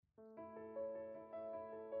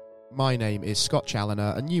My name is Scott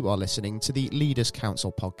Challoner, and you are listening to the Leaders Council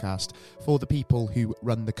podcast for the people who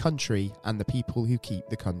run the country and the people who keep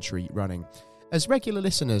the country running. As regular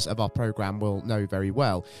listeners of our programme will know very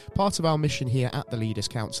well, part of our mission here at the Leaders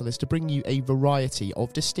Council is to bring you a variety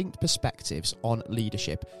of distinct perspectives on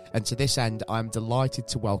leadership. And to this end, I'm delighted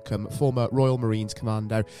to welcome former Royal Marines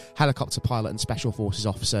Commando, helicopter pilot and Special Forces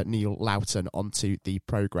officer Neil Laughton onto the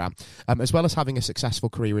programme. As well as having a successful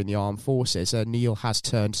career in the armed forces, Neil has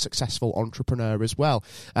turned successful entrepreneur as well.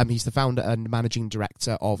 He's the founder and managing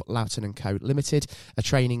director of Laughton Co Ltd, a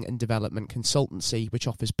training and development consultancy which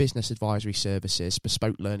offers business advisory services,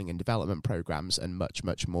 bespoke learning and development programs, and much,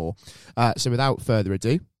 much more. So without further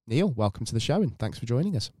ado, Neil, welcome to the show and thanks for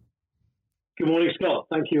joining us. Good morning, Scott.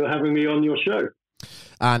 Thank you for having me on your show.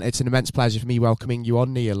 And it's an immense pleasure for me welcoming you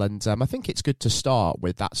on, Neil. And I think it's good to start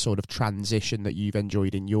with that sort of transition that you've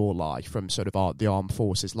enjoyed in your life from sort of the armed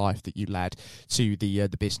forces life that you led to the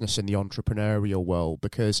business and the entrepreneurial world.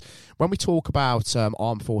 Because when we talk about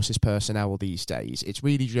armed forces personnel these days, it's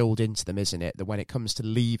really drilled into them, isn't it, that when it comes to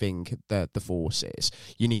leaving the forces,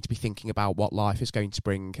 you need to be thinking about what life is going to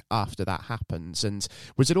bring after that happens. And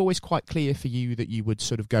was it always quite clear for you that you would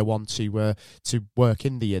sort of go on to work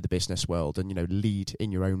in the business world and, lead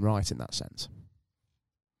in your own right in that sense?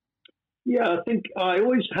 Yeah, I think I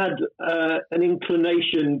always had an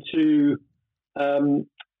inclination to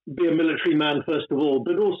be a military man, first of all,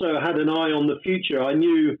 but also had an eye on the future. I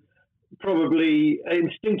knew probably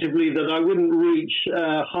instinctively that I wouldn't reach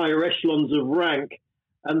higher echelons of rank,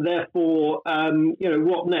 and therefore,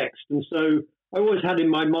 what next? And so I always had in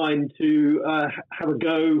my mind to have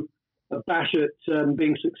a bash at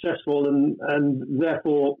being successful and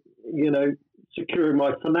therefore, securing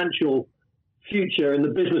my financial future in the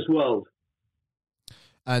business world.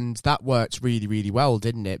 And that worked really, really well,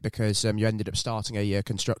 didn't it? Because you ended up starting a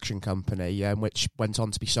construction company, which went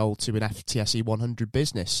on to be sold to an FTSE 100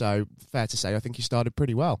 business. So fair to say, I think you started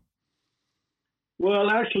pretty well. Well,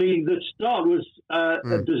 actually, the start was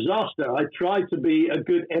a disaster. I tried to be a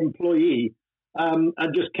good employee and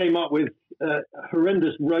just came up with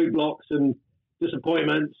horrendous roadblocks and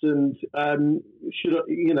disappointments and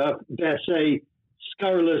dare say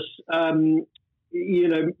scurrilous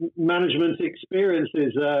management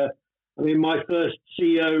experiences. My first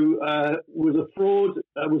CEO was a fraud.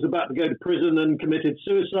 I was about to go to prison and committed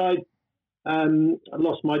suicide. I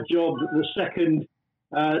lost my job. The second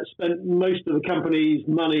spent most of the company's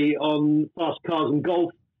money on fast cars and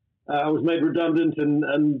golf. I was made redundant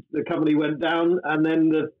and the company went down. And then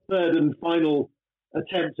the third and final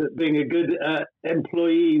attempt at being a good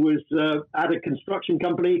employee was at a construction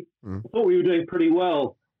company. I thought we were doing pretty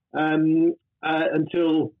well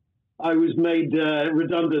until I was made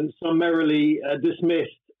redundant, summarily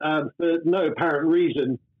dismissed for no apparent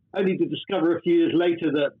reason, only to discover a few years later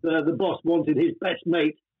that the boss wanted his best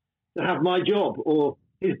mate to have my job, or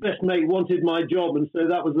his best mate wanted my job, and so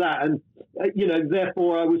that was that. And,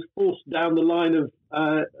 therefore I was forced down the line of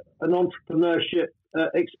an entrepreneurship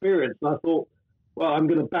experience. And I thought, well, I'm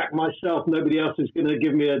going to back myself. Nobody else is going to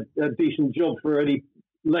give me a decent job for any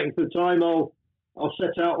length of time. I'll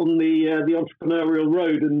set out on the entrepreneurial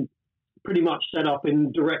road and pretty much set up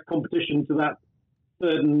in direct competition to that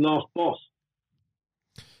third and last boss.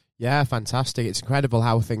 Yeah, fantastic. It's incredible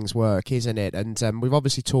how things work, isn't it? And we've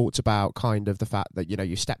obviously talked about kind of the fact that,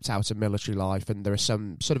 you stepped out of military life and there are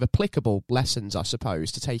some sort of applicable lessons, I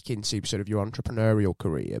suppose, to take into sort of your entrepreneurial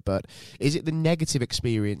career. But is it the negative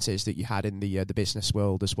experiences that you had in the business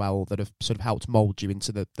world as well that have sort of helped mould you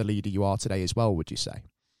into the leader you are today as well, would you say?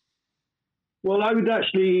 Well, I would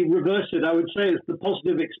actually reverse it. I would say it's the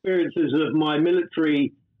positive experiences of my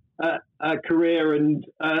military career and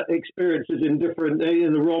experiences in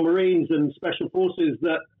the Royal Marines and Special Forces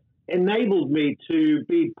that enabled me to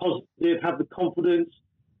be positive, have the confidence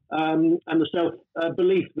and the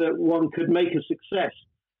self-belief that one could make a success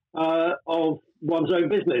of one's own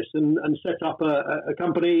business and set up a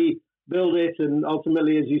company, build it, and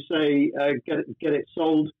ultimately, as you say, get it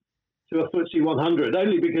sold to a FTSE 100,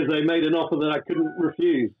 only because they made an offer that I couldn't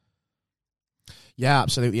refuse. Yeah,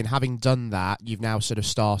 absolutely. And having done that, you've now sort of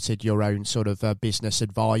started your own sort of business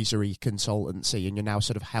advisory consultancy, and you're now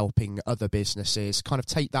sort of helping other businesses kind of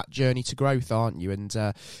take that journey to growth, aren't you? And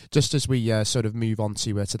just as we sort of move on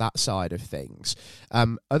to that side of things,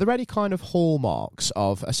 are there any kind of hallmarks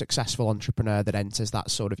of a successful entrepreneur that enters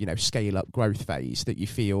that sort of, scale up growth phase that you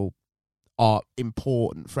feel are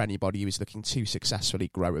important for anybody who is looking to successfully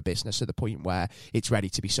grow a business to the point where it's ready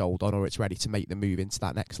to be sold on or it's ready to make the move into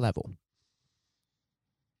that next level?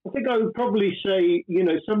 I think I would probably say,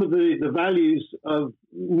 some of the values of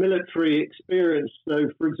military experience. So,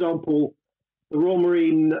 for example, the Royal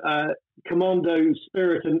Marine Commando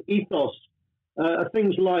spirit and ethos are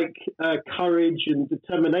things like courage and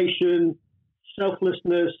determination,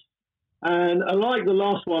 selflessness, and I like the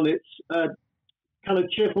last one. It's kind of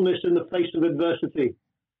cheerfulness in the face of adversity.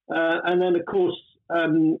 And then, of course,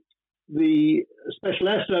 the Special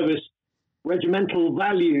Air Service regimental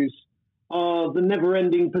values are the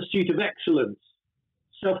never-ending pursuit of excellence,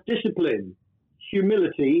 self-discipline,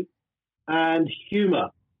 humility, and humor.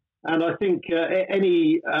 And I think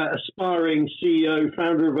any aspiring CEO,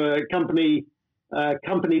 founder of a company,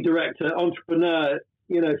 company director, entrepreneur,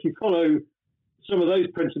 if you follow some of those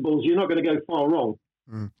principles, you're not going to go far wrong.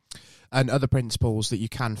 Mm. And other principles that you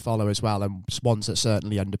can follow as well, and ones that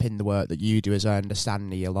certainly underpin the work that you do, as I understand,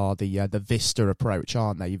 Neil, are the VISTA approach,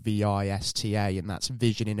 aren't they? VISTA, and that's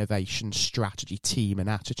vision, innovation, strategy, team, and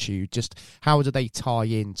attitude. Just how do they tie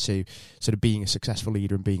into sort of being a successful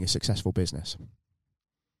leader and being a successful business?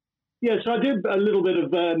 Yeah, so I did a little bit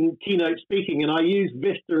of keynote speaking, and I use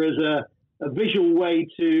VISTA as a visual way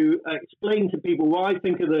to explain to people what I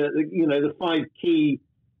think are the 5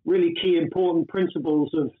 really key important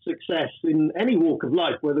principles of success in any walk of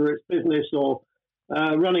life, whether it's business or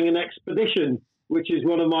running an expedition, which is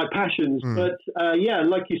one of my passions. But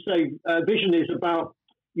like you say, vision is about,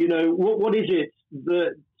 what is it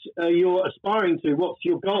that you're aspiring to? What's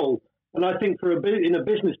your goal? And I think in a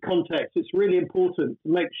business context, it's really important to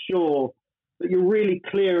make sure that you're really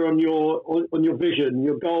clear on your vision,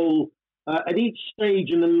 your goal at each stage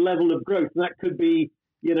and the level of growth. And that could be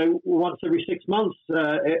once every 6 months,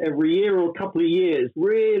 every year or a couple of years,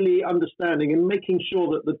 really understanding and making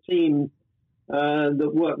sure that the team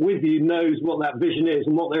that work with you knows what that vision is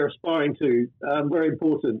and what they're aspiring to. Very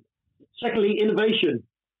important. Secondly, innovation.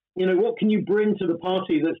 What can you bring to the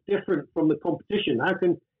party that's different from the competition? How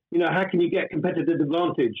can you get competitive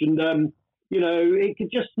advantage? And, it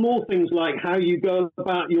could just small things like how you go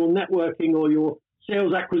about your networking or your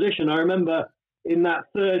sales acquisition. I remember in that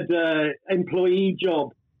third employee job,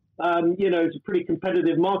 it's a pretty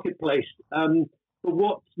competitive marketplace. But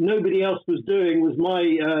what nobody else was doing was my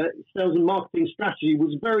sales and marketing strategy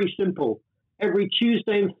was very simple. Every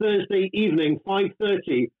Tuesday and Thursday evening,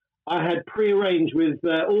 5:30, I had prearranged with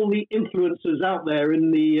all the influencers out there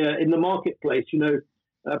in the marketplace.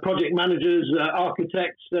 Project managers,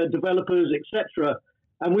 architects, developers, etc.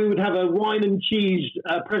 And we would have a wine and cheese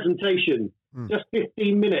presentation. Just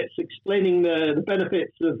 15 minutes explaining the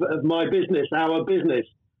benefits of my business, our business,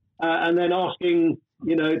 and then asking,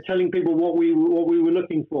 telling people what we were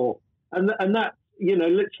looking for, and that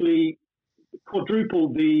literally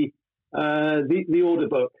quadrupled the order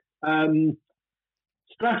book.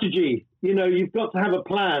 Strategy, you've got to have a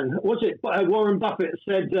plan. What's it? Warren Buffett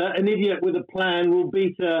said, "An idiot with a plan will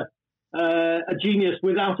beat a genius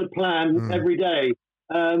without a plan every day."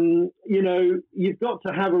 You've got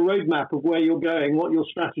to have a roadmap of where you're going, what your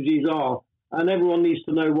strategies are, and everyone needs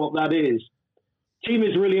to know what that is. Team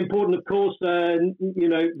is really important, of course.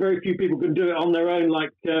 Very few people can do it on their own,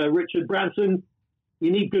 like Richard Branson.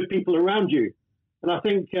 You need good people around you. And I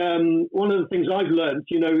think one of the things I've learned,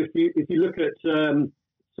 if you look at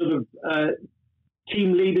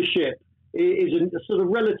team leadership, is a sort of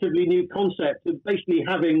relatively new concept of basically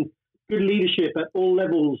having good leadership at all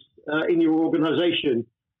levels in your organization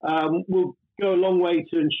will go a long way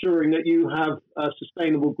to ensuring that you have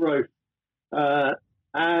sustainable growth.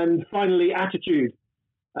 And finally, attitude.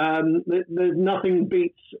 There's nothing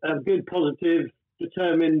beats a good, positive,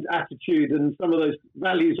 determined attitude, and some of those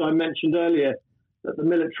values I mentioned earlier that the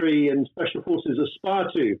military and special forces aspire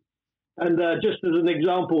to. And just as an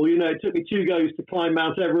example, it took me 2 goes to climb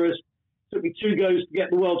Mount Everest. It took me 2 goes to get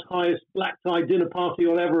the world's highest black tie dinner party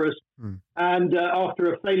on Everest. And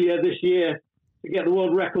after a failure this year to get the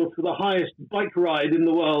world record for the highest bike ride in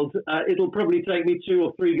the world, it'll probably take me 2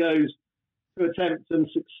 or 3 goes to attempt and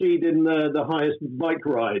succeed in the highest bike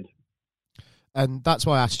ride. And that's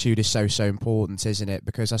why attitude is so important, isn't it?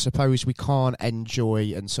 Because I suppose we can't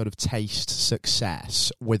enjoy and sort of taste success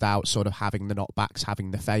without sort of having the knockbacks,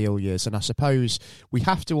 having the failures. And I suppose we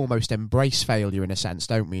have to almost embrace failure in a sense,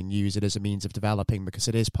 don't we? And use it as a means of developing, because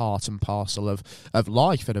it is part and parcel of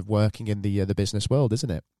life and of working in the business world, isn't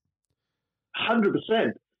it?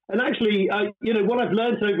 100%. And actually, what I've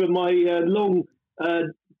learned over my long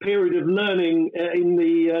period of learning in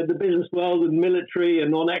the business world and military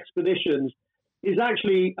and on expeditions is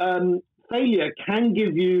actually failure can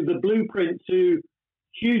give you the blueprint to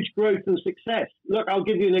huge growth and success. Look, I'll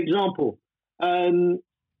give you an example. I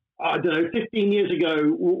don't know, 15 years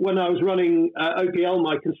ago, when I was running OPL,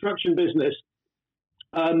 my construction business,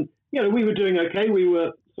 we were doing okay. We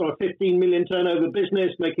were sort of 15 million turnover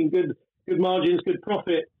business, making good margins, good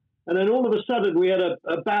profit. And then all of a sudden, we had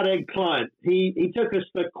a bad egg client. He took us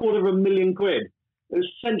for £250,000. It was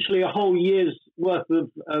essentially a whole year's worth of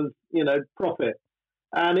profit,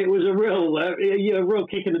 and it was a real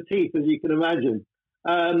kick in the teeth, as you can imagine.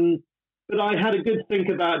 But I had a good think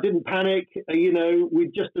about it, didn't panic. We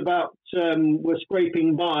just about were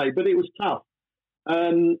scraping by, but it was tough.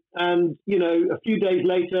 And a few days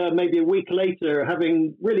later, maybe a week later,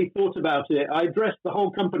 having really thought about it, I addressed the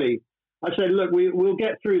whole company. I said, look, we'll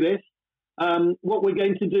get through this. What we're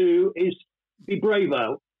going to do is be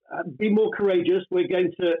braver, be more courageous. We're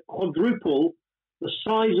going to quadruple the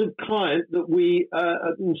size of client that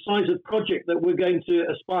size of project that we're going to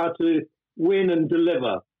aspire to win and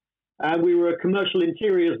deliver. And we were a commercial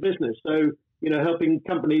interiors business, so helping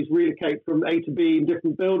companies relocate from A to B in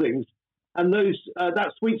different buildings. And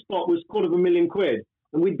that sweet spot was £250,000,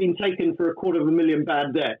 and we'd been taken for £250,000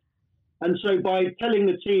 bad debt. And so by telling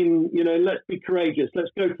the team, let's be courageous,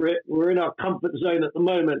 let's go for it. We're in our comfort zone at the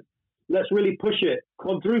moment. Let's really push it,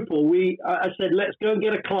 quadruple. I said, let's go and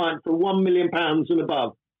get a client for £1 million and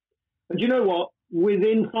above. And you know what?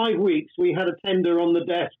 Within 5 weeks, we had a tender on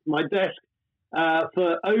my desk,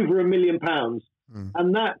 for over £1 million.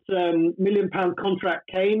 And that £1 million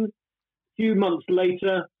contract came. A few months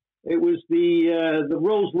later, it was the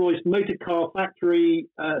Rolls-Royce motor car factory,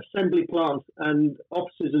 assembly plant and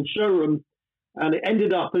offices and showroom. And it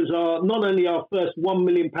ended up as not only our first £1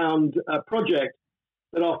 million project,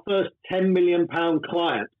 but our first £10 million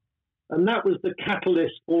client. And that was the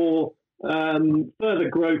catalyst for further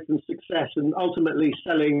growth and success, and ultimately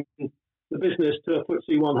selling the business to a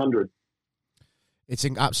FTSE 100. It's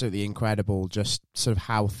absolutely incredible, just sort of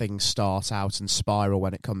how things start out and spiral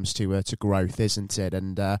when it comes to growth, isn't it?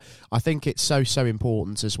 And I think it's so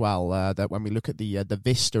important as well that when we look at the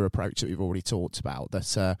Vista approach that we've already talked about,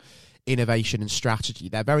 that innovation and strategy,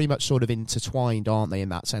 they're very much sort of intertwined, aren't they, in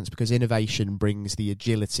that sense? Because innovation brings the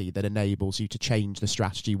agility that enables you to change the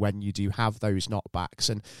strategy when you do have those knockbacks.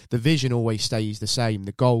 And the vision always stays the same,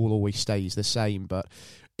 the goal always stays the same, but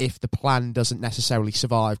if the plan doesn't necessarily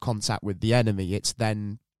survive contact with the enemy, it's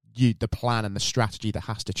then the plan and the strategy that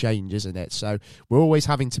has to change, isn't it? So we're always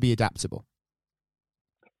having to be adaptable.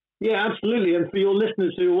 Yeah, absolutely. And for your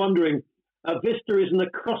listeners who are wondering, Vista is an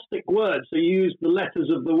acrostic word. So you use the letters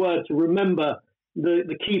of the word to remember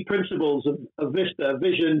the key principles of Vista: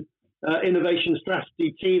 vision, innovation,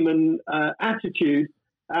 strategy, team, and attitude.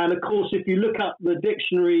 And of course, if you look up the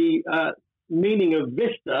dictionary meaning of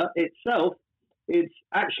Vista itself, it's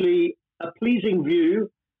actually a pleasing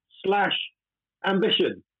view /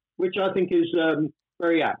 ambition, which I think is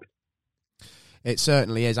very apt. It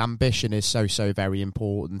certainly is. Ambition is so very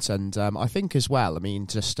important. And I think as well, I mean,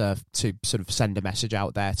 just to sort of send a message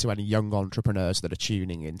out there to any young entrepreneurs that are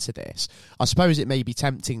tuning into this, I suppose it may be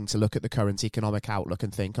tempting to look at the current economic outlook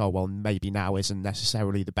and think, oh, well, maybe now isn't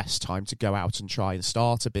necessarily the best time to go out and try and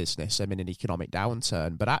start a business in an economic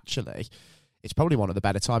downturn. But actually, it's probably one of the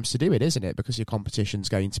better times to do it, isn't it? Because your competition's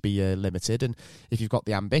going to be limited. And if you've got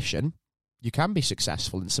the ambition, you can be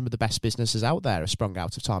successful. And some of the best businesses out there are sprung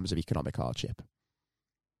out of times of economic hardship.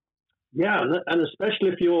 Yeah, and especially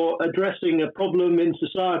if you're addressing a problem in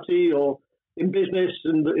society or in business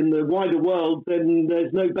and in the wider world, then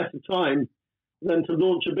there's no better time than to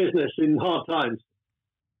launch a business in hard times.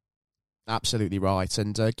 Absolutely right.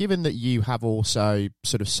 And given that you have also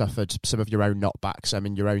sort of suffered some of your own knockbacks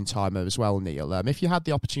in your own time as well, Neil, if you had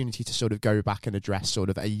the opportunity to sort of go back and address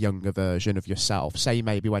sort of a younger version of yourself, say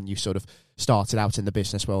maybe when you sort of started out in the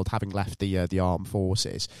business world, having left the armed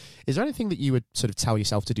forces, is there anything that you would sort of tell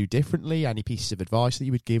yourself to do differently? Any pieces of advice that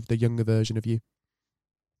you would give the younger version of you?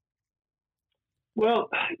 Well,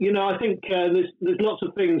 I think there's lots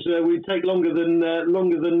of things. We'd take longer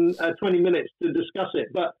than 20 minutes to discuss it,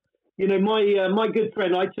 but my good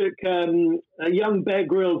friend, I took a young Bear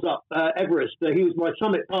Grylls up Everest. He was my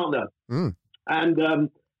summit partner. And,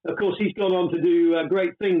 of course, he's gone on to do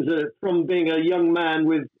great things from being a young man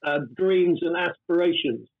with dreams and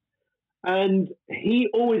aspirations. And he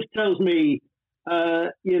always tells me,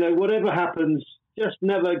 whatever happens, just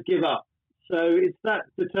never give up. So it's that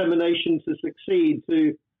determination to succeed,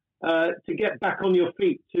 to get back on your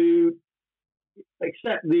feet, to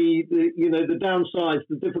accept the downsides,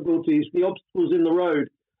 the difficulties, the obstacles in the road,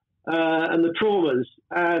 and the traumas,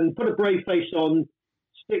 and put a brave face on,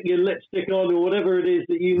 stick your lipstick on, or whatever it is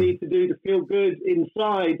that you need to do to feel good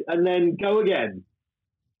inside, and then go again.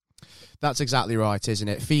 That's exactly right, isn't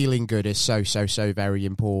it? Feeling good is so very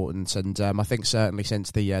important, and I think certainly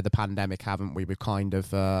since the pandemic, haven't we? We've kind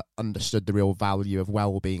of understood the real value of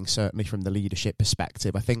well-being, certainly from the leadership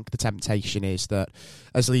perspective. I think the temptation is that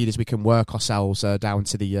as leaders we can work ourselves down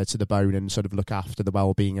to the bone and sort of look after the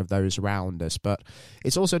well-being of those around us, but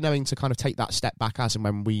it's also knowing to kind of take that step back as and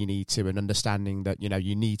when we need to, and understanding that, you know,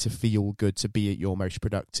 you need to feel good to be at your most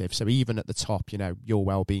productive. So even at the top, you know, your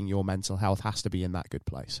well-being, your mental health has to be in that good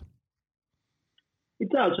place. It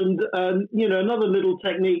does, and you know, another little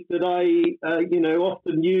technique that I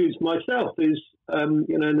often use myself is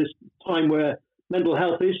in this time where mental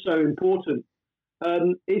health is so important,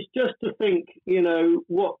 it's just to think, you know,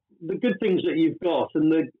 what the good things that you've got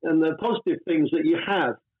and the positive things that you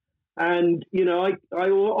have, and you know, I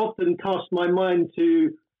often cast my mind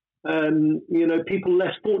to people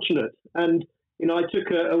less fortunate, and you know, I took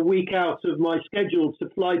a week out of my schedule to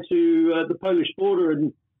fly to the Polish border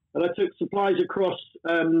and I took supplies across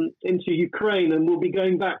into Ukraine, and we'll be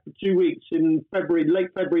going back for 2 weeks in late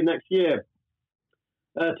February next year,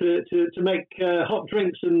 to make hot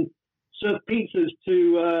drinks and serve pizzas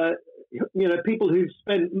to people who've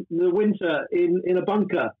spent the winter in a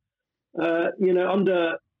bunker,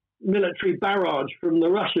 under military barrage from the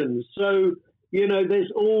Russians. So you know,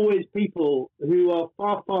 there's always people who are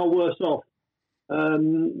far worse off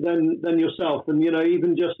than yourself. And, you know,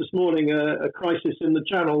 even just this morning, a crisis in the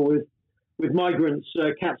Channel with migrants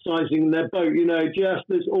capsizing their boat, you know, just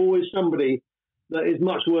there's always somebody that is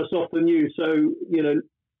much worse off than you. So, you know,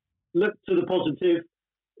 look to the positive,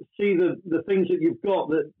 see the things that you've got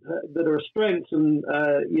that are strengths and,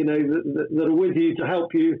 that are with you to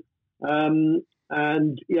help you.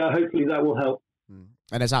 And, yeah, hopefully that will help.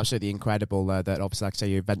 And it's absolutely incredible that obviously, like I say,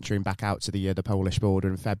 you're venturing back out to the Polish border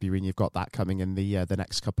in February, and you've got that coming in the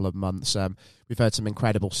next couple of months. We've heard some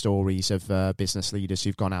incredible stories of business leaders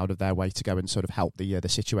who've gone out of their way to go and sort of help the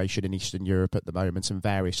situation in Eastern Europe at the moment, and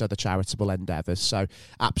various other charitable endeavours. So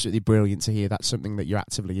absolutely brilliant to hear that's something that you're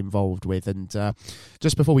actively involved with. And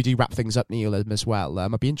just before we do wrap things up, Neil, as well,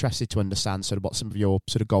 I'd be interested to understand sort of what some of your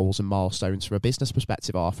sort of goals and milestones from a business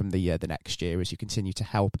perspective are from the next year as you continue to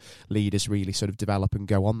help leaders really sort of develop and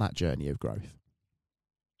go on that journey of growth.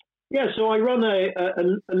 Yeah, so I run a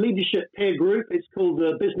leadership peer group. It's called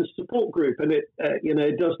the Business Support Group, and it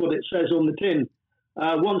does what it says on the tin.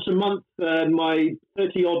 Once a month, my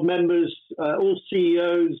 30-odd members, all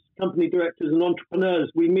CEOs, company directors and entrepreneurs,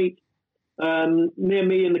 we meet near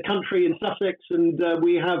me in the country in Sussex, and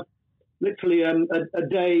we have literally a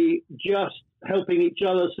day just helping each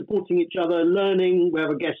other, supporting each other, learning. We have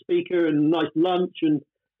a guest speaker and a nice lunch, and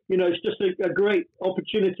you know, it's just a great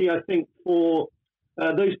opportunity, I think, for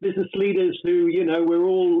those business leaders who, you know, we're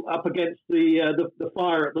all up against the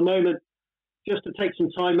fire at the moment, just to take some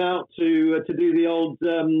time out to do the old,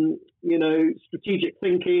 strategic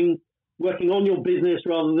thinking, working on your business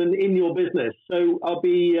rather than in your business. So I'll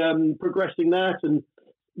be progressing that and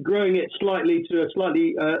growing it slightly to a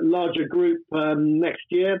slightly larger group next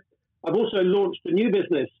year. I've also launched a new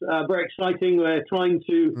business, very exciting. We're trying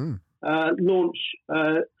to launch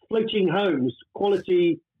floating homes,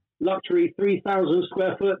 quality luxury 3,000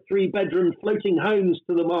 square foot, 3-bedroom floating homes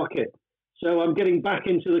to the market. So I'm getting back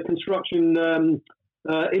into the construction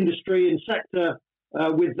industry and sector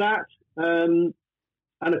with that. And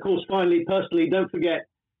of course, finally, personally, don't forget,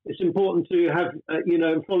 it's important to have,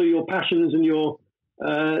 follow your passions and your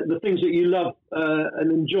the things that you love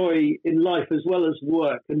and enjoy in life as well as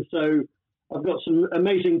work. And so I've got some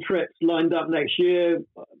amazing trips lined up next year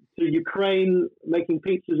to Ukraine, making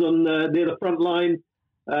pizzas on near the front line.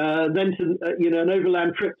 Then to an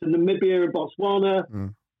overland trip to Namibia and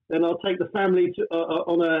Botswana. Then I'll take the family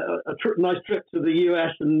on a nice trip to the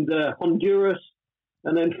US and Honduras,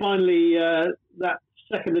 and then finally that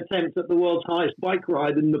second attempt at the world's highest bike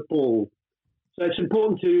ride in Nepal. So it's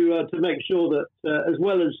important to make sure that as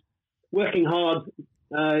well as working hard,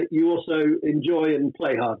 you also enjoy and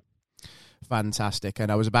play hard. Fantastic.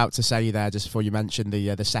 And I was about to say there, just before you mentioned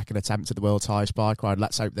the second attempt at the world's highest bike ride,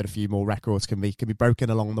 let's hope that a few more records can be broken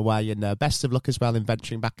along the way. And best of luck as well in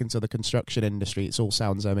venturing back into the construction industry. It all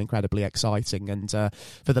sounds incredibly exciting. And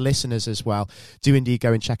for the listeners as well, do indeed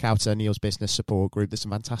go and check out Neil's Business Support Group. There's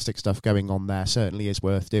some fantastic stuff going on there. Certainly is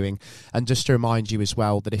worth doing. And just to remind you as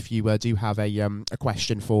well that if you do have a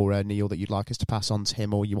question for Neil that you'd like us to pass on to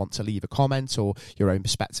him, or you want to leave a comment or your own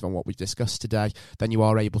perspective on what we've discussed today, then you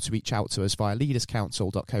are able to reach out to us via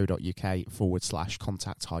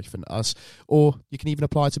leaderscouncil.co.uk/contact-us, or you can even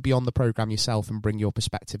apply to be on the programme yourself and bring your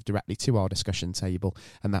perspective directly to our discussion table,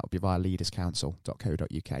 and that would be via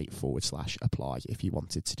leaderscouncil.co.uk/apply if you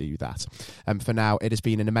wanted to do that. For now, it has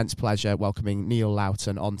been an immense pleasure welcoming Neil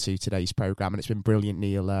Laughton onto today's programme, and it's been brilliant,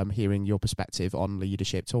 Neil, hearing your perspective on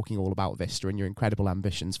leadership, talking all about Vista and your incredible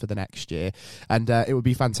ambitions for the next year. And it would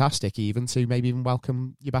be fantastic even to maybe even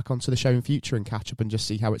welcome you back onto the show in future and catch up and just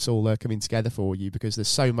see how it's all coming together for you, because there's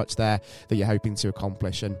so much there that you're hoping to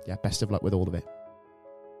accomplish. And yeah, best of luck with all of it.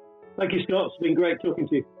 Thank you, Scott. It's been great talking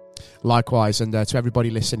to you. Likewise, and to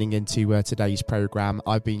everybody listening into today's programme,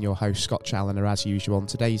 I've been your host, Scott Challoner, as usual, on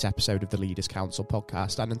today's episode of the Leaders Council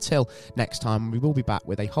podcast. And until next time, we will be back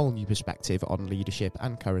with a whole new perspective on leadership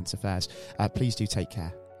and current affairs. Please do take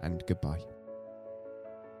care, and goodbye.